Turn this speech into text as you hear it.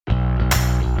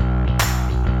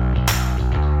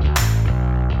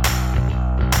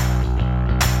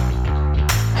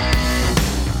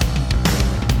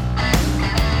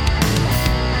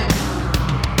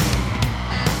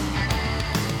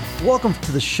Welcome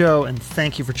to the show, and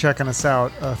thank you for checking us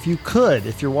out. If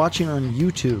you're watching on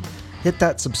YouTube, hit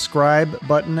that subscribe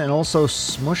button and also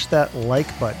smush that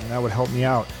like button. That would help me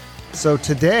out. So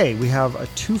today we have a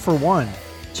 2-for-1.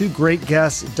 Two great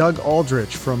guests, Doug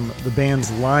Aldrich from the bands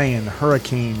Lion,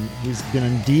 Hurricane. He's been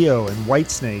in Dio and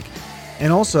Whitesnake.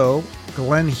 And also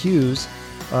Glenn Hughes,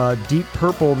 Deep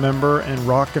Purple member and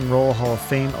Rock and Roll Hall of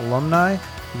Fame alumni.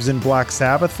 He was in Black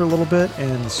Sabbath for a little bit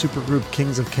and the supergroup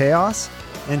Kings of Chaos.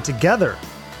 And together,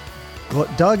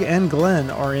 Doug and Glenn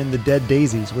are in the Dead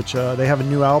Daisies, which they have a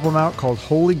new album out called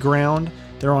Holy Ground.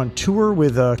 They're on tour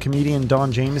with comedian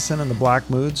Don Jamieson and the Black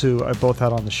Moods, who I both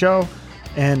had on the show.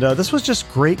 And this was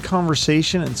just great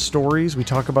conversation and stories. We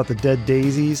talk about the Dead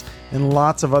Daisies and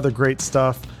lots of other great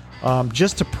stuff.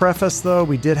 Just to preface, though,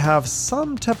 we did have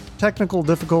some technical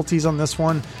difficulties on this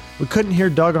one. We couldn't hear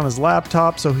Doug on his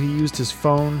laptop, so he used his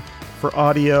phone for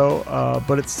audio,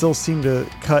 but it still seemed to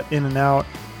cut in and out.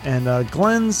 And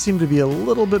Glenn seemed to be a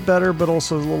little bit better, but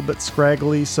also a little bit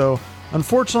scraggly. So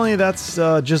unfortunately, that's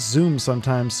just Zoom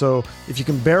sometimes. So if you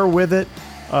can bear with it,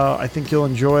 I think you'll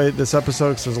enjoy this episode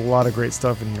because there's a lot of great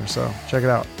stuff in here. So check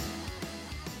it out.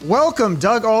 Welcome,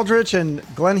 Doug Aldrich and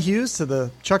Glenn Hughes, to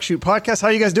the Chuck Shoot podcast. How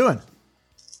are you guys doing?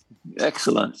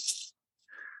 Excellent.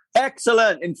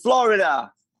 Excellent in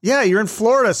Florida. Yeah, you're in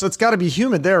Florida, so it's got to be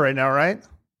humid there right now, right?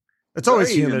 It's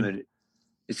always humid.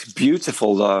 It's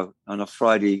beautiful, though, on a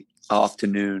Friday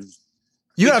afternoon.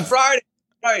 It's Friday.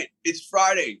 Right. It's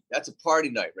Friday. That's a party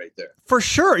night right there. For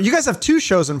sure. You guys have two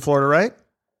shows in Florida, right?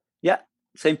 Yeah.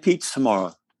 St. Pete's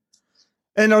tomorrow.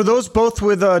 And are those both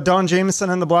with Don Jamieson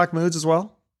and the Black Moods as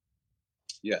well?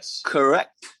 Yes.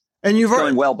 Correct. And it's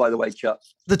going well, by the way, Chuck.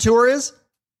 The tour is?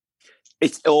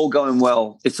 It's all going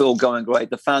well. It's all going great.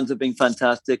 The fans have been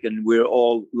fantastic, and we're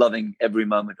all loving every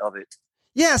moment of it.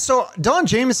 Yeah, so Don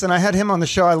Jamieson, I had him on the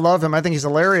show. I love him. I think he's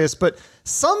hilarious, but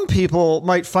some people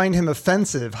might find him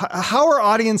offensive. How are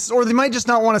audiences, or they might just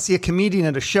not want to see a comedian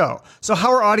at a show. So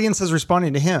how are audiences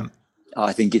responding to him?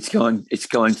 I think it's going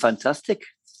fantastic.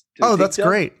 Oh, that's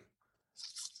great.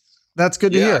 That's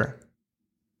good to hear.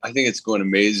 I think it's going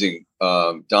amazing.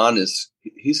 Don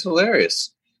he's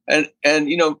hilarious. And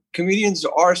comedians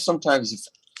are sometimes,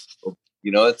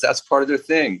 that's part of their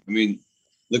thing. I mean,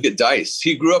 look at Dice.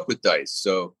 He grew up with Dice,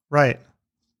 so right.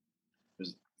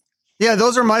 Yeah,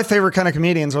 those are my favorite kind of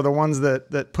comedians. Are the ones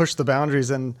that push the boundaries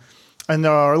and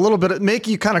are a little bit make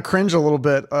you kind of cringe a little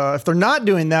bit. If they're not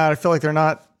doing that, I feel like they're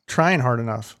not trying hard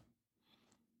enough.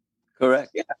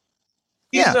 Correct. Yeah,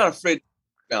 he's not afraid of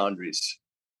boundaries.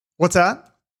 What's that?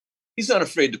 He's not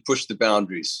afraid to push the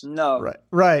boundaries. No.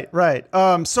 Right.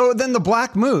 So then the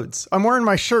Black Moods. I'm wearing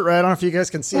my shirt, right? I don't know if you guys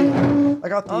can see. I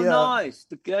got the. Oh, nice.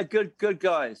 Good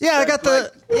guys. Yeah, I got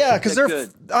because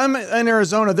I'm in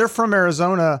Arizona. They're from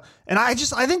Arizona, and I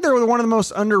think they're one of the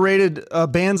most underrated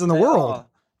bands in the world.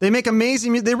 They make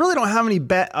amazing music. They really don't have any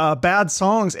bad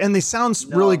songs, and they sound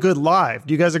really good live.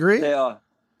 Do you guys agree? They are.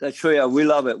 They're true. Yeah, we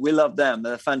love it. We love them.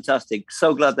 They're fantastic.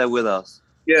 So glad they're with us.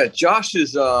 Yeah, Josh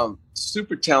is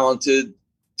super talented.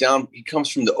 He comes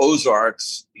from the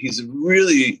Ozarks. He's a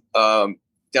really down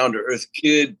to earth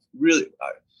kid. Really,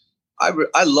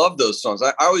 I love those songs.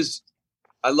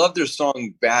 I love their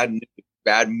song "Bad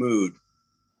Mood."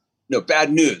 No,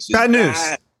 Bad News. Bad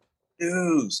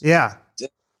News. Yeah,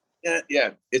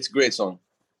 it's a great song.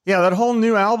 Yeah, that whole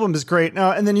new album is great.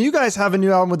 And then you guys have a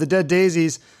new album with the Dead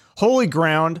Daisies, Holy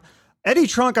Ground. Eddie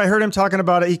Trunk, I heard him talking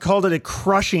about it. He called it a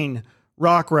crushing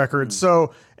rock record.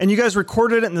 So, and you guys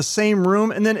recorded it in the same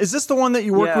room. And then is this the one that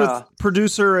you worked with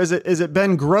producer? Is it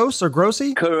Ben Gross or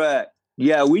Grossi? Correct.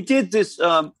 Yeah, we did this,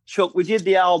 Chuck, we did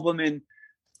the album in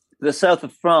the south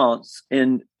of France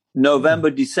in November,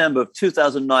 December of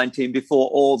 2019, before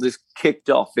all this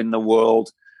kicked off in the world.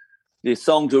 The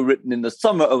songs were written in the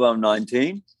summer of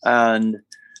 2019 and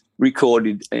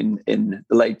recorded in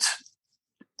the late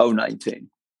 2019.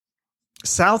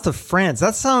 South of France.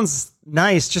 That sounds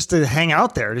nice just to hang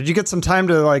out there. Did you get some time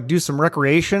to do some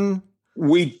recreation?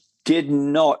 We did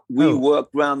not. We worked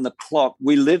round the clock.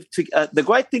 We lived together. The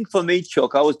great thing for me,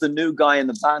 Chuck, I was the new guy in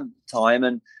the band at the time,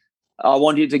 and I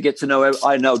wanted to get to know.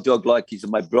 I know Doug like he's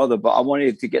my brother, but I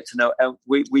wanted to get to know.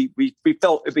 We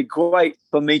felt it'd be great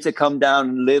for me to come down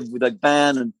and live with a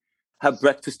band and have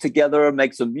breakfast together,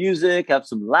 make some music, have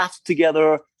some laughs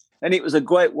together, and it was a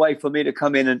great way for me to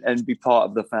come in and be part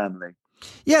of the family.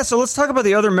 Yeah, so let's talk about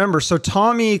the other members. So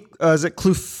Tommy, is it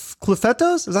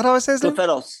Clufetos? Is that how I say his name?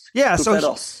 Clufetos. Yeah,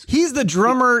 Clufetos. So he's the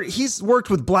drummer. He's worked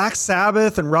with Black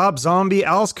Sabbath and Rob Zombie,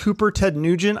 Alice Cooper, Ted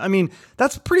Nugent. I mean,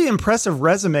 that's a pretty impressive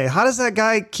resume. How does that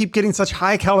guy keep getting such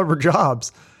high caliber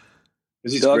jobs?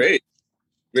 Because he's great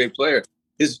player.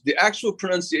 The actual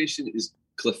pronunciation is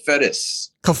Clefetus.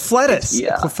 Clefetus.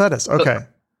 Yeah. Clefetus. Okay.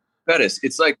 Clefetus.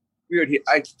 It's like weird.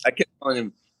 I kept calling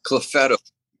him Clefeto.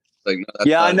 Like, no, that's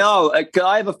Yeah, I not it. know.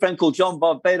 I have a friend called John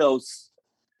Barbados.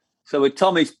 So with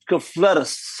Tommy's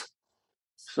Clefetus.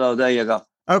 So there you go.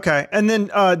 Okay. And then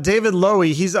David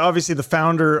Lowy, he's obviously the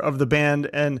founder of the band.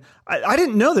 And I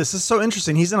didn't know this. This is so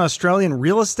interesting. He's an Australian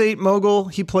real estate mogul.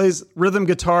 He plays rhythm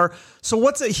guitar.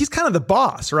 So he's kind of the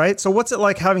boss, right? So what's it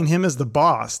like having him as the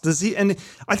boss? And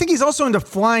I think he's also into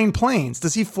flying planes.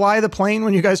 Does he fly the plane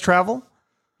when you guys travel?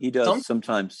 He does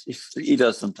sometimes. He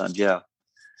does sometimes, yeah.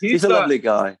 He's a lovely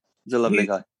guy. He's a lovely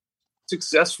guy.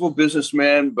 Successful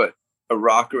businessman, but a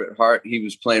rocker at heart. He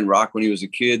was playing rock when he was a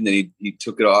kid, and then he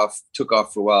took off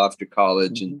for a while after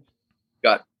college, and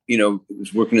got,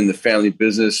 was working in the family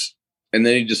business. And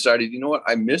then he decided, you know what,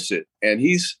 I miss it. And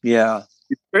he's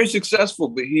very successful,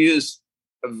 but he is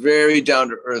a very down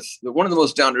to earth, one of the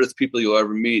most down to earth people you'll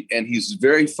ever meet. And he's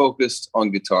very focused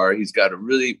on guitar. He's got a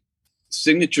really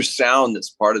signature sound that's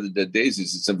part of the Dead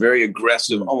Daisies. It's a very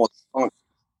aggressive, almost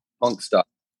punk style.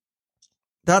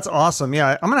 That's awesome.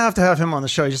 Yeah, I'm going to have him on the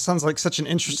show. He just sounds like such an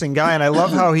interesting guy. And I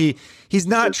love how he's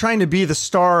not trying to be the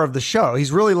star of the show.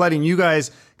 He's really letting you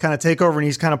guys kind of take over, and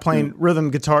he's kind of playing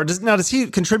rhythm guitar. Does he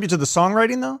contribute to the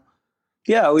songwriting though?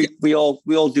 Yeah, we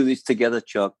all do this together,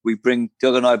 Chuck. Doug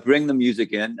and I bring the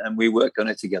music in and we work on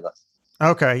it together.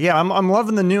 Okay. Yeah. I'm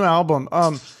loving the new album.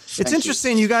 It's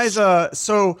interesting. You guys,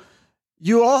 so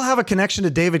you all have a connection to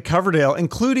David Coverdale,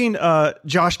 including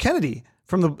Josh Kennedy.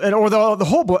 From the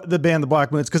band, the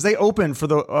Black Moons, because they opened for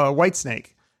the Whitesnake.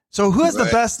 So who has the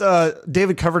best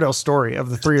David Coverdale story of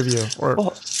the three of you?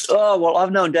 Well,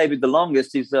 I've known David the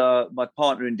longest. He's my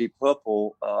partner in Deep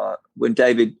Purple. When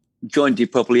David joined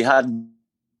Deep Purple, he had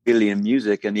Billion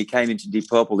Music, and he came into Deep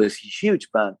Purple, this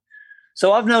huge band.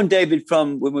 So I've known David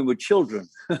from when we were children.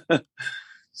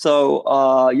 So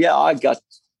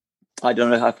I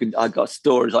don't know I got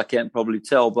stories I can't probably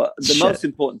tell, but the most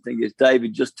important thing is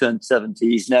David just turned 70.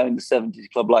 He's now in the 70s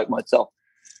club like myself.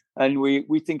 And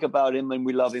we think about him and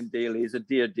we love him dearly. He's a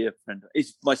dear, dear friend.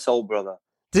 He's my soul brother.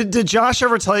 Did Josh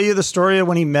ever tell you the story of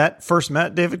when he first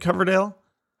met David Coverdale?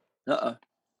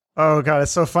 Oh God,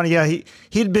 it's so funny. Yeah,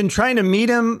 he'd been trying to meet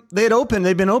him. They'd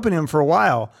been opening him for a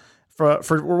while for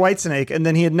Whitesnake, and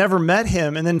then he had never met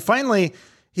him. And then finally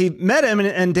he met him,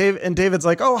 and David's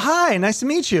like, "Oh, hi, nice to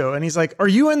meet you." And he's like, "Are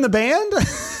you in the band?"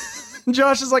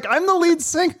 Josh is like, "I'm the lead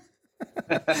singer."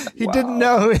 He didn't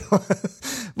know who he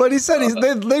was, but he said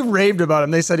they raved about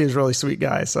him. They said he was a really sweet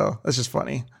guy. So that's just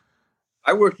funny.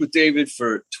 I worked with David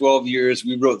for 12 years.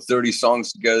 We wrote 30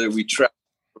 songs together. We traveled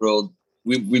the world.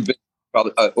 We've been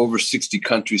probably over 60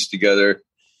 countries together.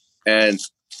 And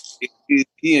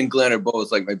he and Glenn are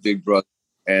both like my big brother.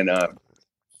 And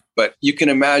but you can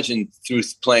imagine, through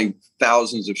playing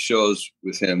thousands of shows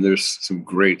with him, there's some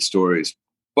great stories.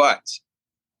 But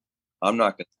I'm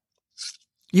not going to.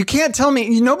 You can't tell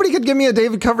me. Nobody could give me a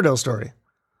David Coverdale story.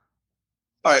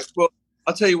 All right. Well,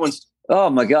 I'll tell you one story. Oh,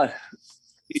 my God.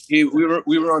 We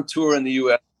were on tour in the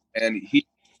U.S., and he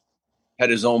had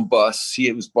his own bus. He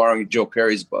was borrowing Joe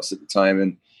Perry's bus at the time.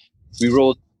 And we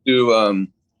rolled to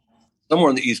somewhere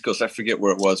on the East Coast. I forget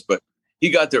where it was, but he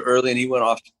got there early, and he went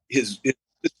off. His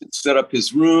set up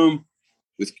his room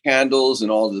with candles and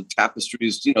all the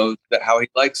tapestries, how he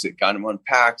likes it. Got him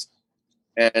unpacked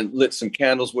and lit some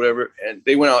candles, whatever. And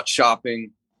they went out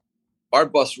shopping. Our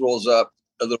bus rolls up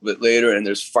a little bit later, and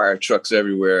there's fire trucks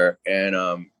everywhere. And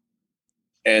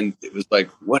it was like,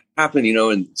 what happened?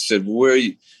 And said, where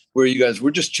are you guys?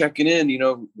 We're just checking in,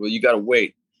 well, you got to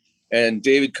wait. And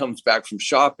David comes back from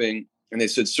shopping, and they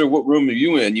said, sir, what room are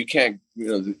you in? You can't,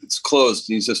 it's closed.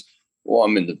 And he says, well,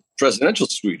 I'm in the presidential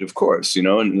suite, of course, and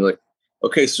they're like,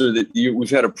 okay, sir,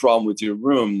 we've had a problem with your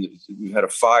room. We've had a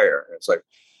fire. And it's like,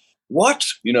 what?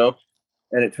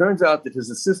 And it turns out that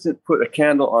his assistant put a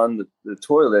candle on the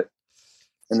toilet,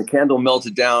 and the candle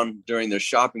melted down during their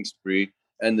shopping spree,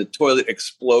 and the toilet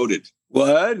exploded.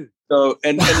 What? So,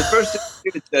 and the first thing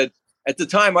David said, at the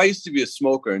time, I used to be a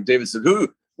smoker, and David said,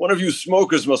 one of you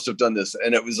smokers must have done this.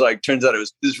 And it was like, turns out it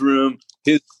was his room,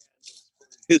 his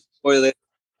toilet.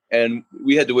 And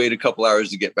we had to wait a couple hours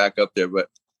to get back up there, but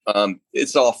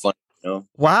it's all fun,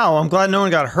 Wow, I'm glad no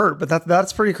one got hurt, but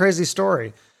that's a pretty crazy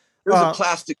story. It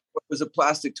was a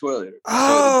plastic toilet.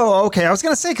 Oh, okay. I was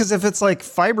gonna say, because if it's like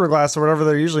fiberglass or whatever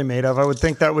they're usually made of, I would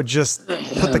think that would just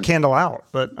put the candle out.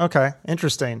 But okay,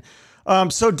 interesting.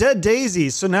 So Dead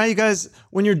Daisies. So now you guys,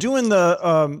 when you're doing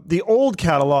the old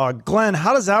catalog, Glenn,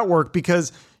 how does that work?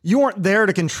 Because you weren't there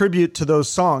to contribute to those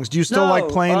songs. Do you still like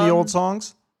playing the old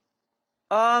songs?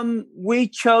 We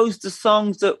chose the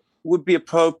songs that would be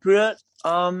appropriate.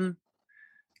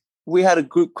 we had a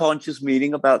group conscious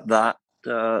meeting about that.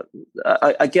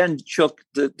 Again, Chuck,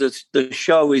 the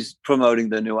show is promoting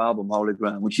the new album, Holy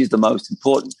Ground, which is the most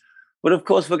important. But of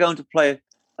course, we're going to play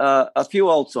a few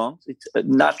old songs. It's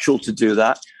natural to do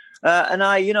that. And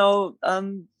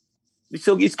it's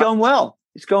going well.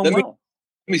 It's going well.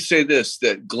 Let me say this: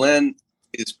 that Glenn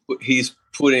he's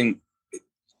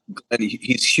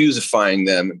huesifying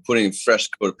them and putting a fresh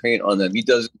coat of paint on them. He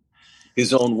does it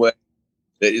his own way.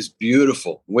 That is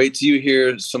beautiful. Wait till you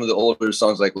hear some of the older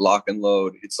songs like Lock and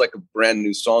Load. It's like a brand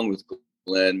new song with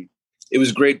Glenn. It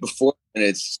was great before, and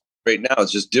it's great now.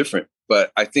 It's just different.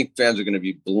 But I think fans are going to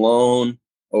be blown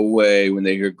away when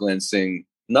they hear Glenn sing.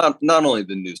 Not only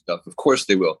the new stuff, of course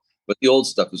they will, but the old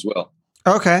stuff as well.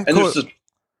 Okay, and cool. There's some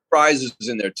surprises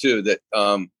in there too. That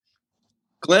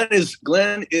Glenn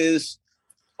is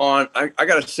on. I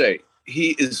gotta say,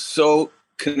 he is so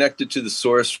connected to the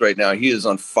source right now. He is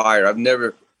on fire.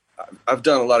 I've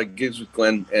done a lot of gigs with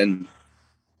Glenn, and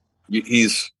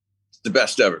he's the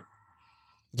best ever.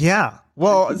 Yeah.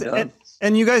 Well,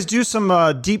 and you guys do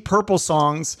some Deep Purple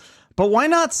songs, but why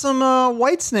not some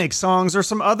Whitesnake songs or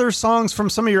some other songs from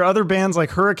some of your other bands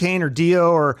like Hurricane or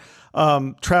Dio or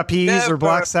Trapeze or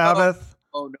Black Sabbath?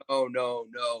 Oh, no.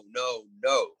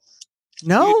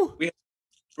 No? We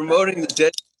promoting the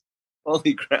Dead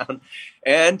Holy Ground,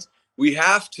 and we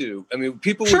have to. I mean,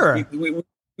 people sure.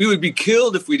 we would be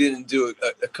killed if we didn't do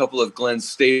a couple of Glenn's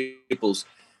staples.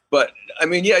 But I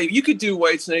mean, yeah, you could do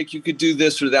Whitesnake, you could do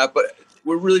this or that, but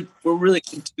we're really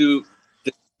into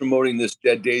promoting this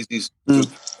Dead Daisies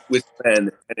with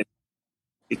Glenn, and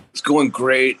it's going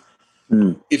great.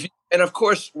 And of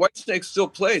course, Whitesnake still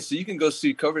plays, so you can go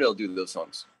see Coverdale do those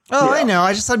songs. Oh, yeah. I know.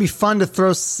 I just thought it'd be fun to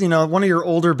throw, one of your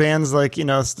older bands, like,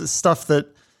 stuff that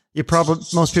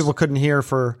most people couldn't hear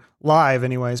for live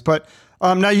anyways. But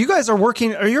now you guys are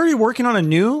you already working on a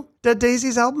new Dead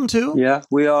Daisies album too? Yeah,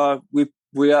 we are.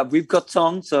 We've got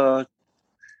songs.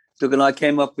 Doug and I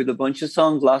came up with a bunch of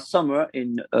songs last summer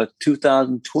in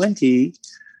 2020,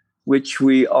 which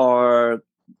we are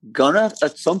gonna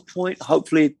at some point,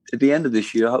 hopefully at the end of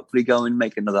this year, go and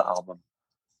make another album.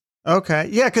 Okay.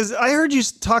 Yeah, because I heard you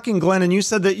talking, Glenn, and you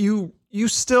said that you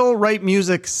still write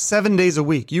music 7 days a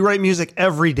week. You write music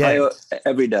every day.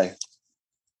 Every day.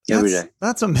 Every day.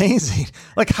 That's amazing.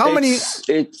 Like how many?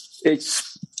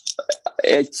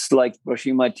 It's like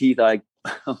brushing my teeth. I'm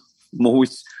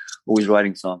always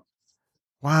writing songs.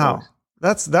 Wow.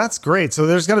 That's great. So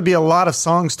there's going to be a lot of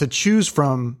songs to choose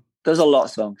from. There's a lot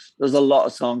of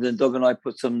songs. And Doug and I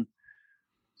put some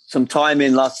time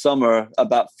in last summer,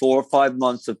 about 4 or 5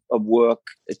 months of work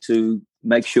to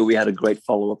make sure we had a great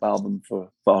follow-up album for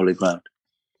Holy Ground.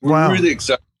 We're really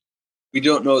excited. We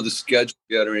don't know the schedule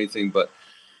yet or anything, but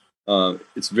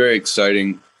it's very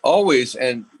exciting always.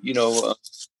 And,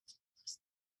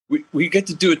 we get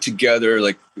to do it together.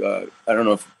 Like, I don't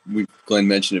know if Glenn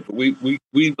mentioned it, but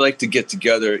we like to get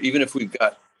together, even if we've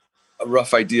got a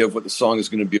rough idea of what the song is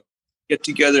going to be, get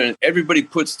together and everybody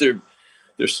puts their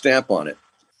stamp on it.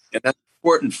 And that's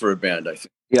important for a band, I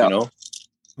think. Yeah.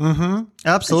 Mm-hmm.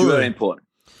 Absolutely. It's very important.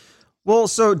 Well,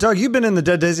 so Doug, you've been in the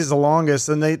Dead Daisies the longest,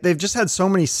 and they've just had so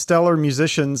many stellar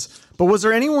musicians. But was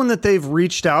there anyone that they've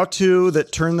reached out to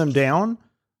that turned them down?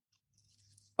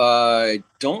 I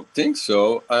don't think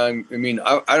so. I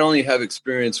only have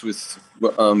experience with,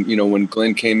 when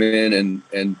Glenn came in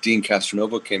and Dean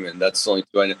Castronovo came in. That's the only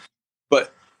two I know.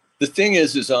 But the thing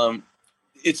is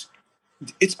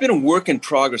it's been a work in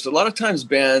progress. A lot of times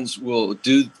bands will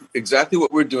do exactly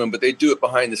what we're doing, but they do it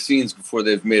behind the scenes before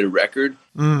they've made a record.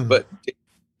 But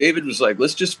David was like,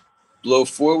 let's just blow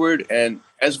forward. And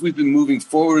as we've been moving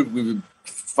forward, we've been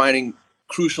finding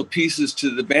crucial pieces to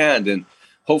the band. And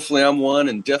hopefully I'm one,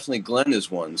 and definitely Glenn is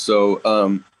one. So,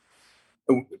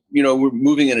 we're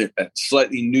moving in a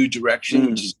slightly new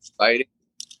direction, which is exciting.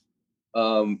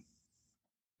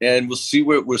 And we'll see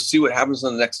what happens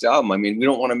on the next album. I mean, we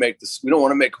don't want to make this. We don't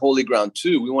want to make Holy Ground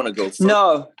 2. We want to go first.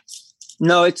 No.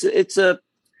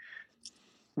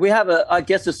 We have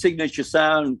a signature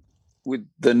sound with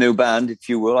the new band, if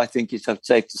you will. I think it's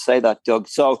safe to say that, Doug.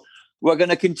 So we're going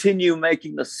to continue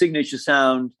making the signature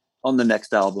sound on the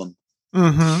next album.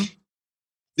 Mm-hmm.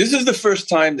 This is the first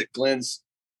time that Glenn's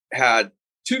had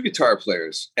 2 guitar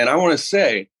players, and I want to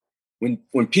say,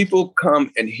 when people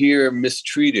come and hear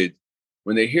Mistreated,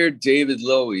 when they hear David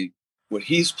Lowy, what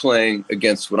he's playing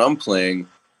against what I'm playing,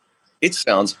 it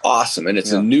sounds awesome. And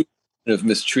it's a new kind of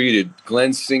Mistreated.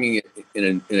 Glenn singing it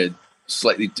in a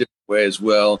slightly different way as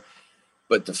well.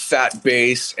 But the fat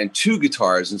bass and 2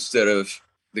 guitars instead of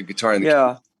the guitar and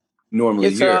the normally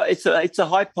hear. It's a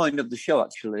high point of the show,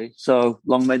 actually. So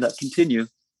long may that continue.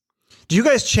 Do you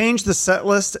guys change the set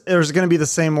list, or is it going to be the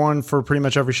same one for pretty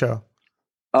much every show?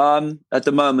 At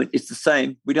the moment, it's the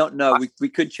same. We don't know. We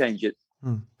could change it.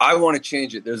 I want to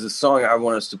change it. There's a song I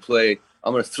want us to play.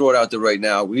 I'm going to throw it out there right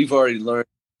now. We've already learned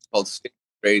it's called Sacred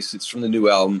Race. It's from the new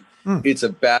album. It's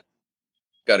got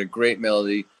a great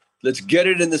melody. Let's get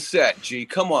it in the set, G.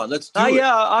 Come on, let's do it.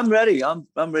 Yeah, I'm ready. I'm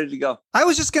ready to go. I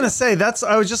was just gonna say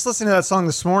I was just listening to that song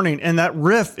this morning, and that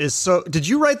riff is so. Did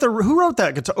you write who wrote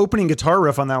that opening guitar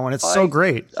riff on that one? It's so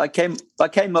great. I came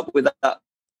up with that.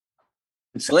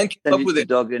 Glenn came up with it,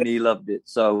 Doug, and he loved it,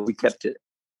 so we kept it.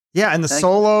 Yeah, and the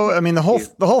solo. I mean, the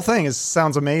whole thing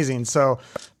sounds amazing. So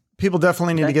people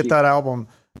definitely need to get that album.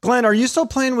 Glenn, are you still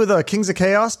playing with Kings of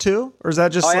Chaos too, or is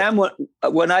that just? I am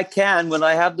when I can, when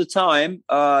I have the time.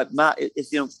 Matt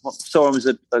is, Sorum is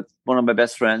one of my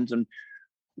best friends, and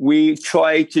we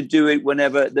try to do it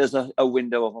whenever there's a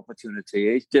window of opportunity.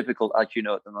 It's difficult, as you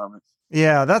know, at the moment.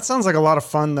 Yeah, that sounds like a lot of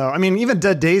fun, though. I mean, even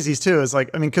Dead Daisies too is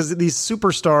because these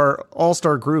superstar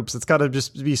all-star groups, it's got to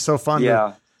just be so fun.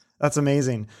 Yeah, that's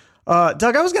amazing.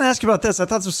 Doug, I was going to ask you about this. I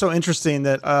thought this was so interesting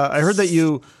that I heard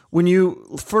that when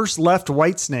you first left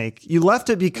Whitesnake, you left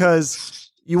it because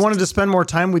you wanted to spend more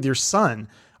time with your son.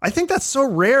 I think that's so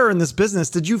rare in this business.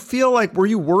 Did you feel like, were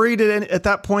you worried at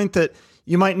that point that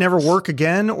you might never work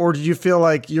again? Or did you feel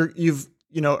like you've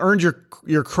earned your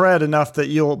cred enough that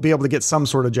you'll be able to get some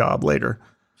sort of job later?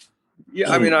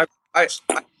 Yeah. I mean, I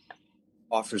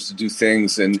offers to do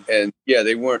things and yeah,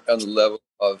 they weren't on the level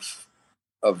of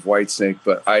Whitesnake,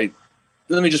 but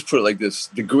let me just put it like this.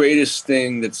 The greatest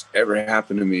thing that's ever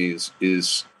happened to me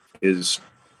is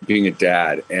being a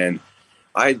dad. And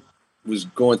I was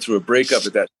going through a breakup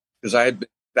at that because I had been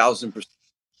 1,000%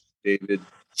 David,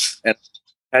 and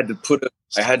I had to put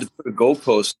a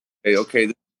goalpost. Say, okay,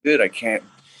 this is it. I can't.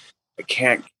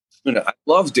 I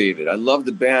love David. I love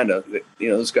the band.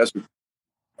 Those guys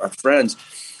are friends.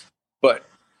 But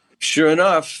sure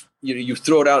enough, you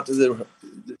throw it out to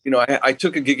I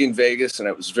took a gig in Vegas and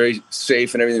it was very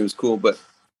safe and everything was cool. But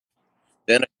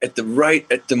then at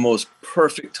the most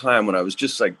perfect time when I was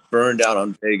just like burned out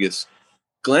on Vegas,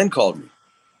 Glenn called me,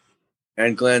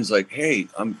 and Glenn's like, "Hey,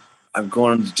 I'm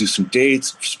going to do some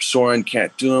dates. Soren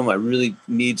can't do them. I really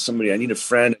need somebody. I need a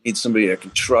friend. I need somebody I can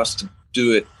trust to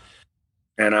do it."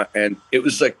 And it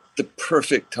was like the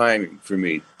perfect timing for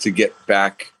me to get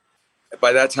back.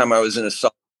 By that time, I was in a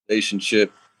solid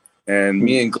relationship, and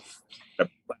me and Glenn,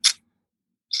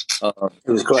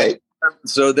 it was great.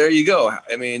 So there you go.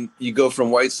 I mean, you go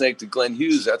from Whitesnake to Glenn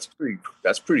Hughes. That's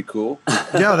pretty cool.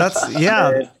 Yeah,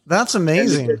 that's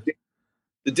amazing.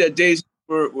 The Dead Days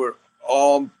were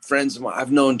all friends of mine.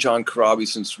 I've known John Corabi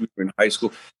since we were in high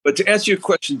school. But to answer your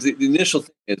question, the initial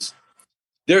thing is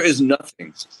there is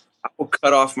nothing. I will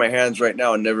cut off my hands right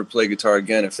now and never play guitar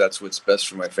again if that's what's best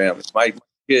for my family. My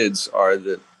kids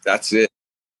that's it.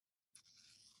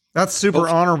 That's super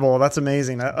honorable. That's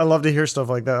amazing. I love to hear stuff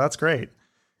like that. That's great.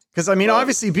 Because, I mean,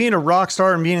 obviously being a rock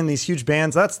star and being in these huge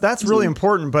bands, that's really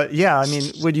important. But yeah, I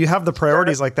mean, when you have the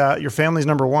priorities like that, your family's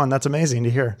number one. That's amazing to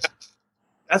hear.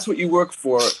 That's what you work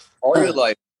for all your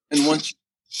life. And once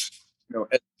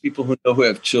as people who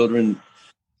have children,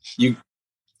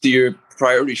 your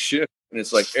priorities shift. And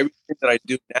it's like everything that I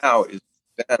do now is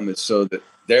them. It's so that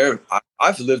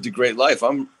I've lived a great life.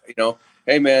 I'm,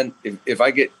 hey man, if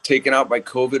I get taken out by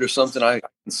COVID or something, I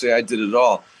can say I did it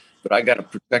all. But I got to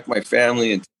protect my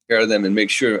family and take care of them and make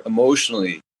sure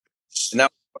emotionally. And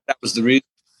that was the reason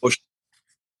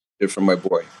from my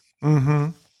boy. Mm-hmm.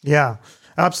 Yeah,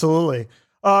 absolutely.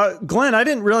 Glenn, I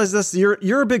didn't realize this.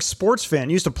 You're a big sports fan.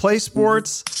 You used to play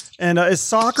sports, and is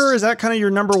soccer, is that kind of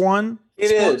your number one?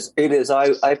 It is.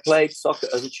 I played soccer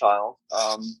as a child.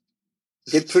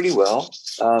 Did pretty well.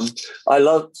 I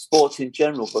love sports in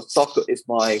general, but soccer is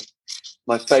my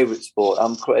favorite sport.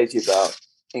 I'm crazy about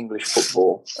English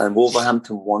football, and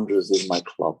Wolverhampton Wanderers is my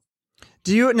club.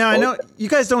 I know you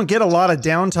guys don't get a lot of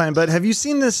downtime, but have you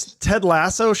seen this Ted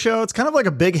Lasso show? It's kind of like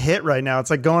a big hit right now. It's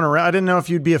like going around. I didn't know if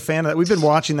you'd be a fan of that. We've been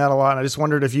watching that a lot. And I just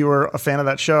wondered if you were a fan of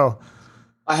that show.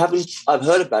 I haven't. I've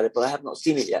heard about it, but I have not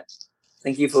seen it yet.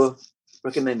 Thank you for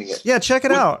recommending it. Yeah, check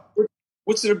it out.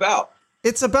 What's it about?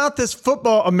 It's about this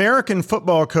American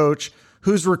football coach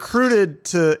who's recruited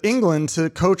to England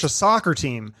to coach a soccer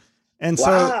team. And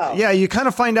so, yeah, you kind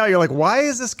of find out, you're like, why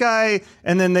is this guy?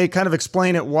 And then they kind of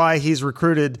explain it, why he's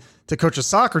recruited to coach a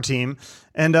soccer team.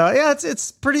 And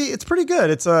it's pretty good.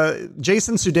 It's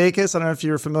Jason Sudeikis. I don't know if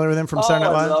you're familiar with him from Saturday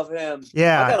Night Live. I love him.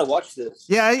 Yeah. I got to watch this.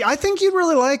 Yeah, I think you'd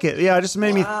really like it. Yeah, it just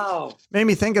made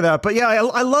me think of that. But yeah,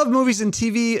 I love movies and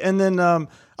TV. And then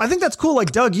I think that's cool.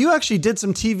 Like, Doug, you actually did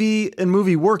some TV and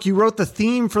movie work. You wrote the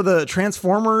theme for the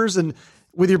Transformers and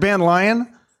with your band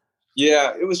Lion.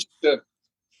 Yeah, it was.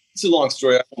 It's a long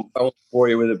story. I won't bore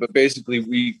you with it, but basically,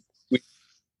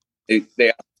 they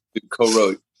asked me to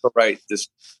co-write this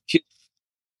kid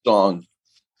song,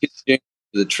 Kid Jingle,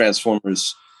 for the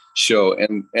Transformers show,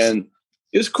 and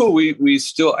it was cool.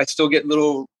 I still get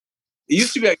little. It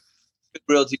used to be like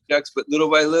royalty checks, but little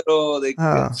by little they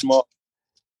get small.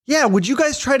 Yeah, would you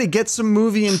guys try to get some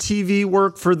movie and TV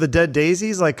work for the Dead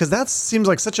Daisies? Like, because that seems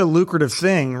like such a lucrative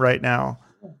thing right now.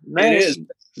 Man, it is.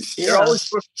 Yeah. They're always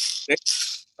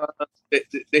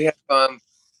they have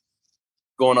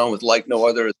going on with like no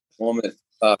other at the moment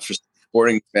for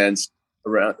sporting events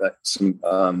around that.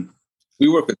 We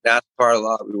work with NASCAR a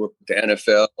lot. We work with the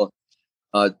NFL.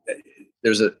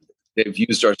 They've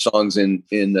used our songs in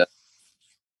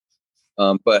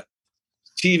but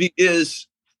TV is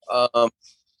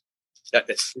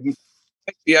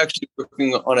be actually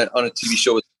working on a TV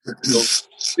show with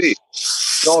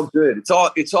it's all good.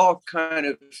 It's all kind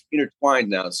of intertwined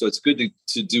now. So it's good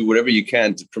to do whatever you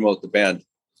can to promote the band.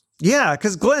 Yeah,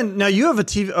 because Glenn, now you have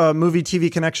a movie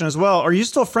TV connection as well. Are you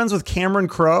still friends with Cameron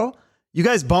Crowe? You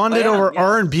guys bonded over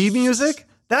R&B music?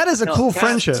 That is a cool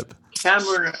friendship.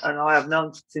 Cameron and I have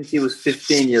known since he was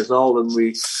 15 years old, and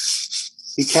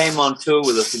he came on tour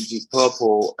with us in Deep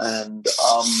Purple, and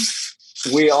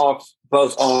we are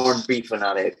both R&B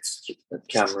fanatics,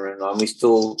 Cameron, and we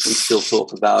still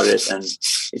talk about it, and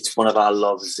it's one of our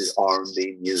loves is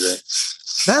R&B music.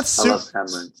 I love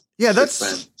Cameron. Yeah,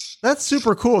 that's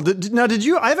super cool. Did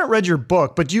you? I haven't read your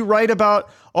book, but do you write about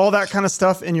all that kind of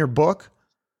stuff in your book?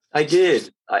 I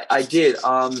did. I did.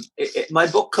 My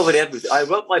book covered everything. I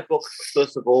wrote my book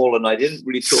first of all, and I didn't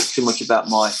really talk too much about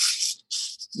my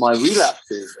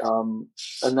relapses. And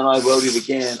then I wrote it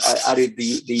again. I added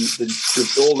the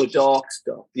all the dark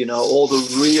stuff, all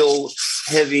the real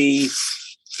heavy,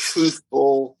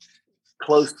 truthful,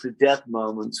 close to death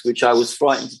moments, which I was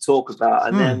frightened to talk about.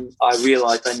 And then I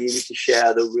realized I needed to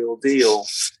share the real deal.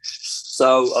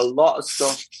 So a lot of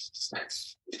stuff,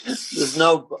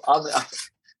 I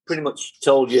pretty much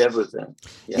told you everything.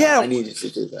 Yeah, I needed to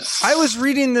do that. I was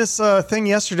reading this thing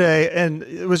yesterday, and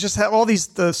it was just all these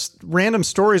random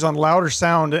stories on Louder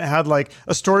Sound. It had like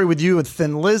a story with you with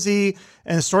Thin Lizzy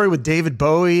and a story with David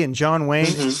Bowie and John Wayne.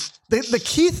 Mm-hmm. The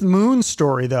Keith Moon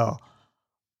story, though,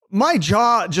 my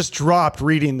jaw just dropped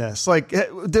reading this. Like,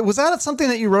 was that something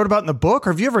that you wrote about in the book,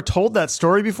 or have you ever told that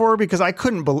story before? Because I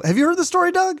couldn't believe. Have you heard the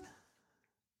story, Doug?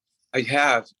 I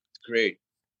have. It's great.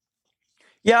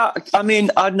 Yeah, I mean,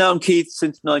 I'd known Keith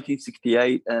since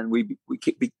 1968, and we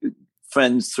kept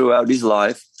friends throughout his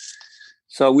life.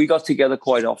 So we got together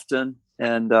quite often,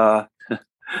 and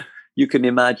you can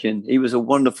imagine he was a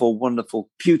wonderful, wonderful,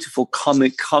 beautiful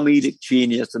comedic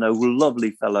genius and a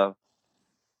lovely fellow.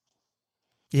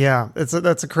 Yeah,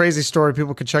 that's a crazy story.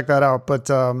 People could check that out. But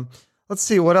let's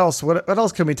see, what else? What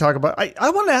else can we talk about?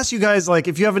 I want to ask you guys, like,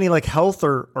 if you have any like health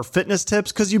or fitness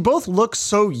tips, because you both look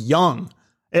so young.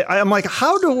 I'm like,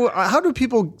 how do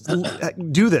people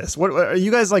do this? What are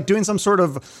you guys like doing? Some sort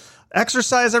of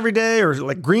exercise every day, or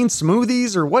like green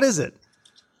smoothies, or what is it?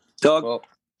 Doug? Well,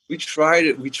 we try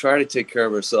to take care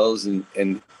of ourselves, and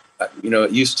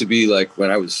it used to be like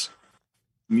when I was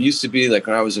in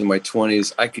my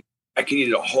 20s, I could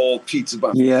eat a whole pizza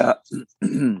by myself.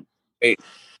 Yeah.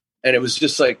 And it was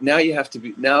just like, now you have to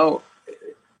be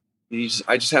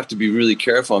I just have to be really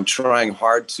careful. I'm trying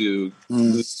hard to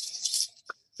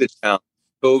down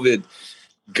COVID,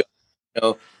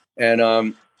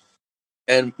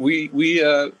 and we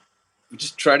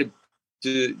just try to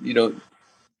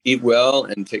eat well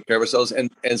and take care of ourselves.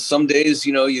 And some days,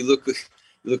 you look a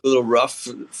little rough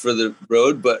for the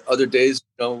road, but other days,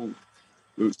 you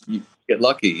get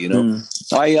lucky.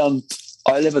 I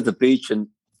live at the beach, and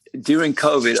during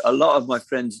COVID, a lot of my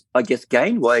friends, I guess,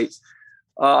 gained weight.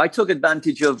 I took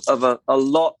advantage of a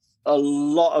lot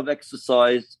of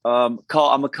exercise. I'm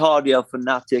a cardio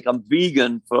fanatic. I'm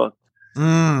vegan for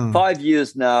 5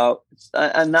 years now,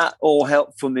 and that all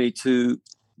helped for me to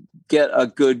get a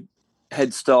good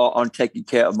head start on taking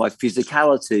care of my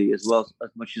physicality as well as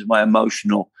much as my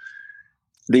emotional.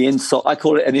 The inside, I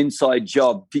call it an inside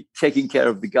job, taking care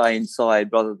of the guy inside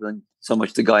rather than so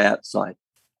much the guy outside.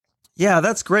 Yeah,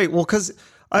 that's great. Well, because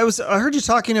I heard you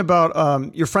talking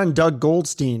about your friend Doug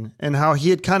Goldstein and how he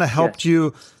had kind of helped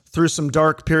you through some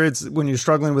dark periods when you're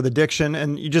struggling with addiction.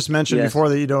 And you just mentioned before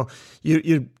that,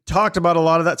 you talked about a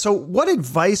lot of that. So what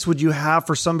advice would you have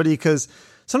for somebody? Because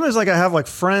sometimes like I have like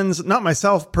friends, not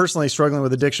myself personally struggling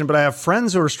with addiction, but I have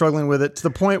friends who are struggling with it to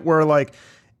the point where like,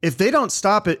 if they don't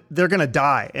stop it, they're going to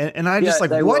die. And I just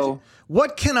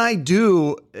what can I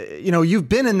do? You've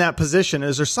been in that position.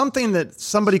 Is there something that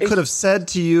somebody could have said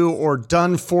to you or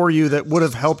done for you that would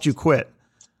have helped you quit?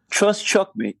 Trust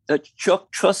me.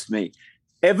 Trust me.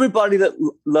 Everybody that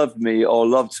loved me or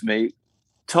loves me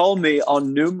told me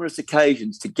on numerous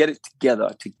occasions to get it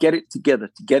together, to get it together,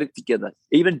 to get it together.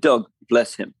 Even Doug,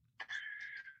 bless him,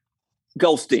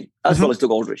 Goldstein, as well as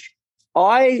Doug Aldrich.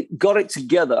 I got it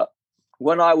together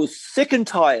when I was sick and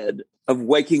tired of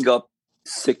waking up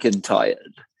sick and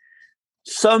tired.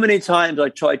 So many times I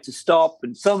tried to stop,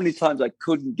 and so many times I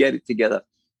couldn't get it together.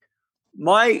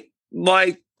 My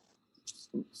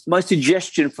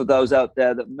suggestion for those out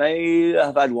there that may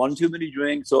have had one too many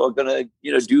drinks or are going to,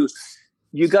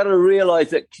 you got to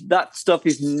realize that stuff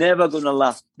is never going to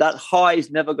last. That high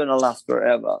is never going to last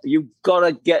forever. You've got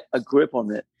to get a grip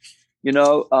on it.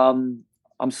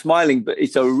 I'm smiling, but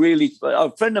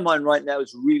a friend of mine right now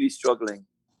is really struggling,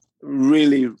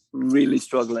 really, really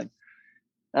struggling.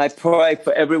 I pray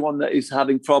for everyone that is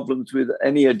having problems with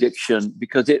any addiction,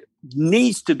 because it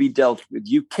needs to be dealt with.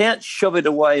 You can't shove it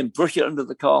away and brush it under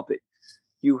the carpet.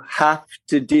 You have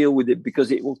to deal with it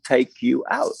because it will take you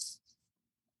out.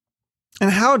 And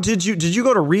how did you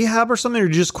go to rehab or something, or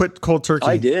did you just quit cold turkey?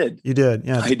 I did. You did.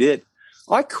 Yeah. I did.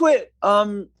 I quit.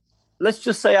 Let's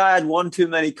just say I had one too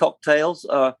many cocktails.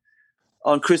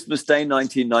 On Christmas Day,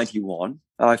 1991,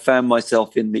 I found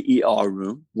myself in the ER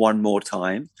room one more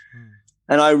time.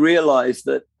 And I realized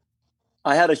that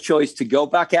I had a choice to go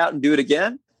back out and do it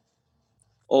again,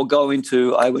 or I went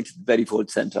to the Betty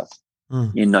Ford Center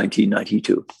in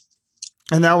 1992.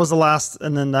 And that was the last,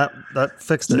 and then that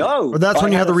fixed it? No. Or that's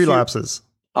when you had the relapses?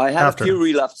 I had a few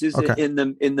relapses in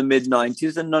the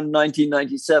mid-90s. And in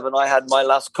 1997, I had my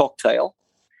last cocktail,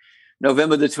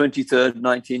 November the 23rd,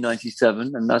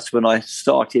 1997. And that's when I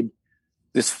started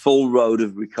this full road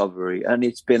of recovery. And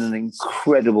it's been an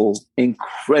incredible,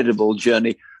 incredible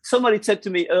journey. Somebody said to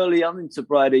me early on in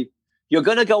sobriety, you're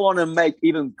going to go on and make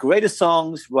even greater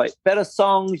songs, write better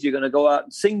songs. You're going to go out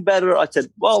and sing better. I said,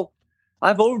 well,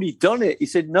 I've already done it. He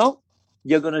said, no,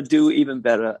 you're going to do even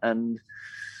better. And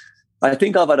I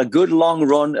think I've had a good long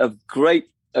run of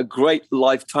a great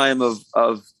lifetime of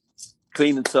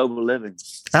clean and sober living.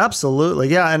 Absolutely.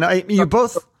 Yeah. And you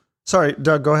both, sorry,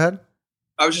 Doug, go ahead.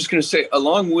 I was just going to say,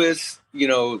 along with,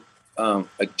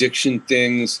 addiction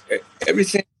things,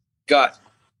 everything got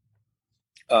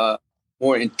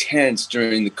more intense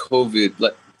during the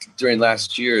COVID, during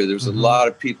last year. There was a lot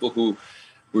of people who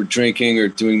were drinking or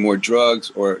doing more drugs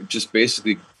or just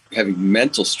basically having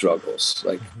mental struggles.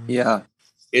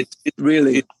 It's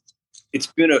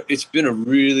been a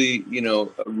really, a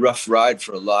rough ride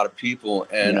for a lot of people.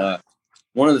 And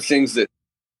one of the things that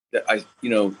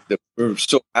we're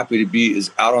so happy to be is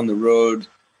out on the road,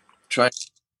 trying,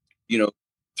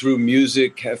 through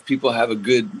music, have people have a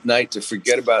good night to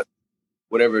forget about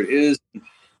whatever it is,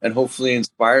 and hopefully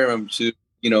inspire them to,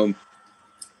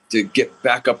 to get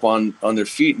back up on their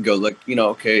feet and go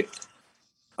okay,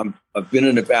 I've been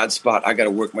in a bad spot. I got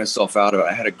to work myself out of it.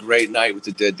 I had a great night with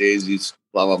the Dead Daisies,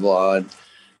 blah, blah, blah.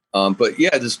 But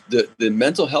yeah, the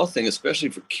mental health thing, especially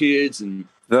for kids, and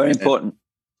very important.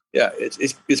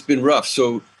 It's been rough.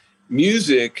 So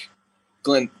music,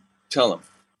 Glenn, tell them.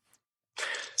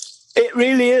 It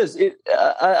really is.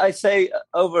 I say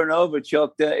over and over,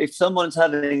 Chuck, that if someone's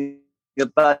having a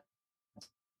bad,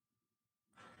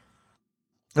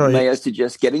 may I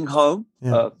suggest getting home,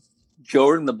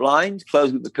 drawing the blinds,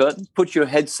 closing the curtains, put your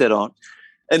headset on,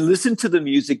 and listen to the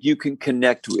music you can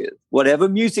connect with. Whatever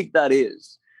music that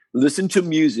is, listen to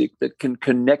music that can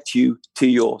connect you to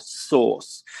your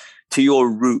source, to your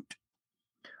root.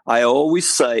 I always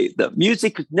say that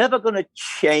music is never going to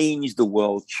change the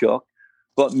world, Chuck,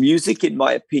 but music, in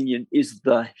my opinion, is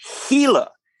the healer.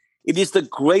 It is the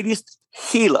greatest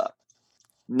healer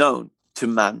known to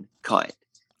mankind.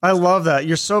 I love that.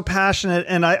 You're so passionate.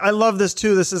 And I love this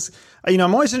too. This is,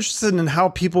 I'm always interested in how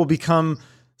people become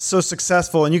so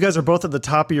successful. And you guys are both at the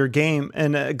top of your game.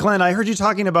 And Glenn, I heard you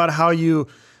talking about how you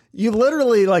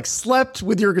literally slept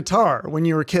with your guitar when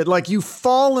you were a kid. You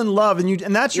fall in love,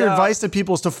 and that's your advice to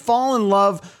people, is to fall in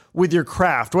love with your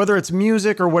craft, whether it's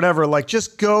music or whatever.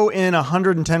 Just go in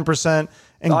 110%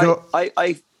 and go.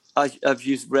 I've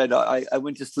used Red. I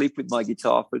went to sleep with my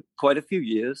guitar for quite a few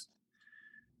years.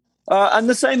 And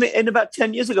the same, in about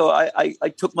 10 years ago, I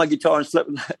took my guitar and slept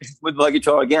with my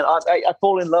guitar again. I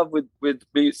fall in love with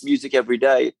music every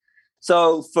day.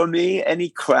 So for me, any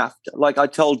craft, like I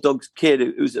told Doug's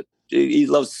kid, he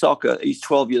loves soccer. He's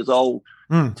 12 years old.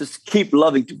 Just keep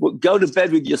loving. Go to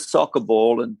bed with your soccer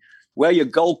ball and wear your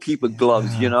goalkeeper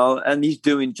gloves, and he's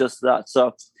doing just that.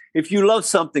 So if you love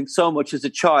something so much as a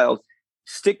child,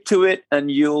 stick to it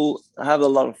and you'll have a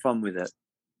lot of fun with it.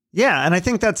 Yeah. And I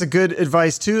think that's a good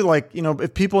advice too. Like, you know,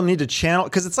 if people need to channel,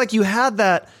 because it's like you had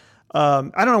that, I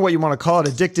don't know what you want to call it,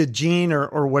 addicted gene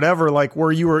or whatever, like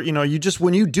where you were, you know, you just,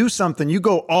 when you do something, you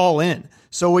go all in.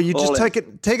 So you just take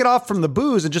it off from the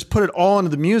booze and just put it all into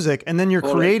the music. And then you're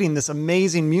creating this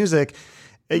amazing music.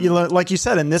 You know, like you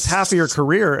said, in this half of your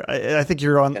career, I think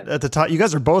you're at the top. You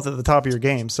guys are both at the top of your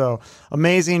game. So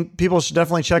amazing. People should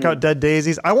definitely check out Dead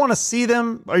Daisies. I want to see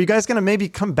them. Are you guys going to maybe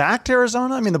come back to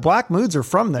Arizona? I mean, the Black Moods are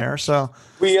from there. So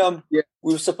we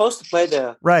were supposed to play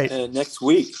there next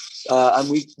week. And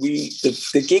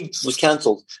the gig was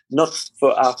cancelled, not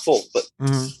for our fault, but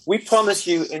we promise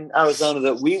you in Arizona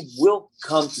that we will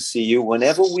come to see you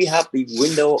whenever we have the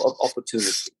window of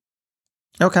opportunity.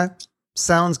 Okay.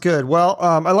 Sounds good. Well,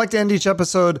 I like to end each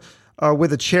episode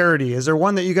with a charity. Is there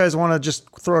one that you guys want to just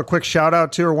throw a quick shout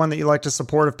out to, or one that you like to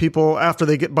support if people, after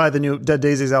they buy the new Dead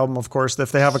Daisies album, of course,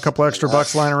 if they have a couple extra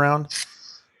bucks lying around?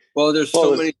 Well, there's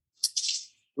so many.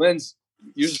 Lynn's,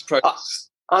 you just try.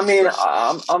 I mean,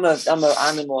 I'm an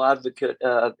animal advocate.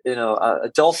 A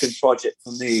dolphin project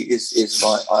for me is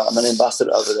I'm an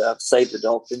ambassador over there. I've saved the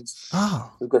dolphins.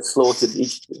 Oh, who got slaughtered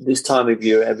this time of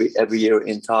year every year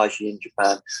in Taiji in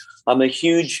Japan. I'm a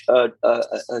huge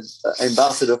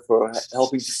ambassador for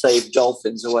helping to save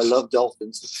dolphins. So I love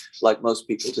dolphins, like most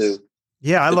people do.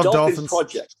 Yeah, I love dolphins.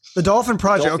 Project. The Dolphin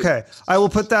Project. Okay. I will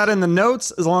put that in the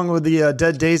notes along with the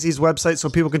Dead Daisies website so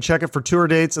people can check it for tour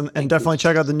dates and definitely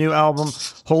check out the new album,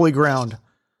 Holy Ground.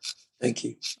 Thank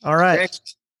you. All right.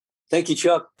 Thank you,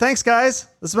 Chuck. Thanks, guys.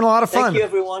 This has been a lot of fun. Thank you,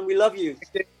 everyone. We love you.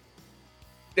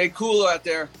 Stay cool out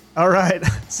there. All right.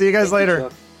 See you guys later.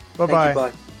 Bye-bye.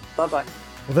 Bye. Bye-bye.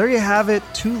 Well, there you have it.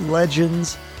 Two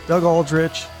legends, Doug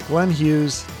Aldrich, Glenn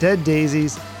Hughes, Dead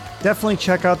Daisies. Definitely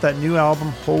check out that new album,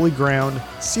 Holy Ground.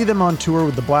 See them on tour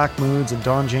with the Black Moods and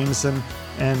Don Jameson.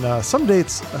 And some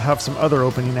dates have some other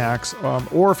opening acts.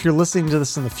 Or if you're listening to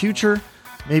this in the future,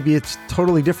 maybe it's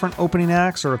totally different opening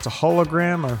acts, or it's a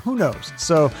hologram, or who knows.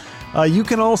 So you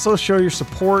can also show your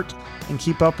support and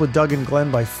keep up with Doug and Glenn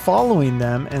by following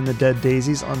them and the Dead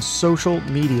Daisies on social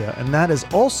media. And that is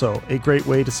also a great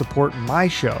way to support my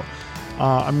show.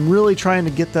 I'm really trying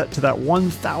to get that to that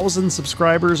 1,000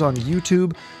 subscribers on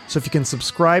YouTube. So if you can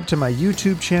subscribe to my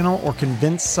YouTube channel or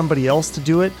convince somebody else to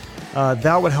do it,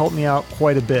 that would help me out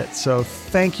quite a bit. So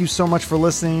thank you so much for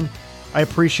listening. I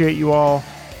appreciate you all.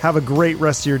 Have a great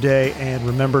rest of your day, and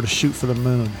remember to shoot for the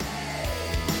moon.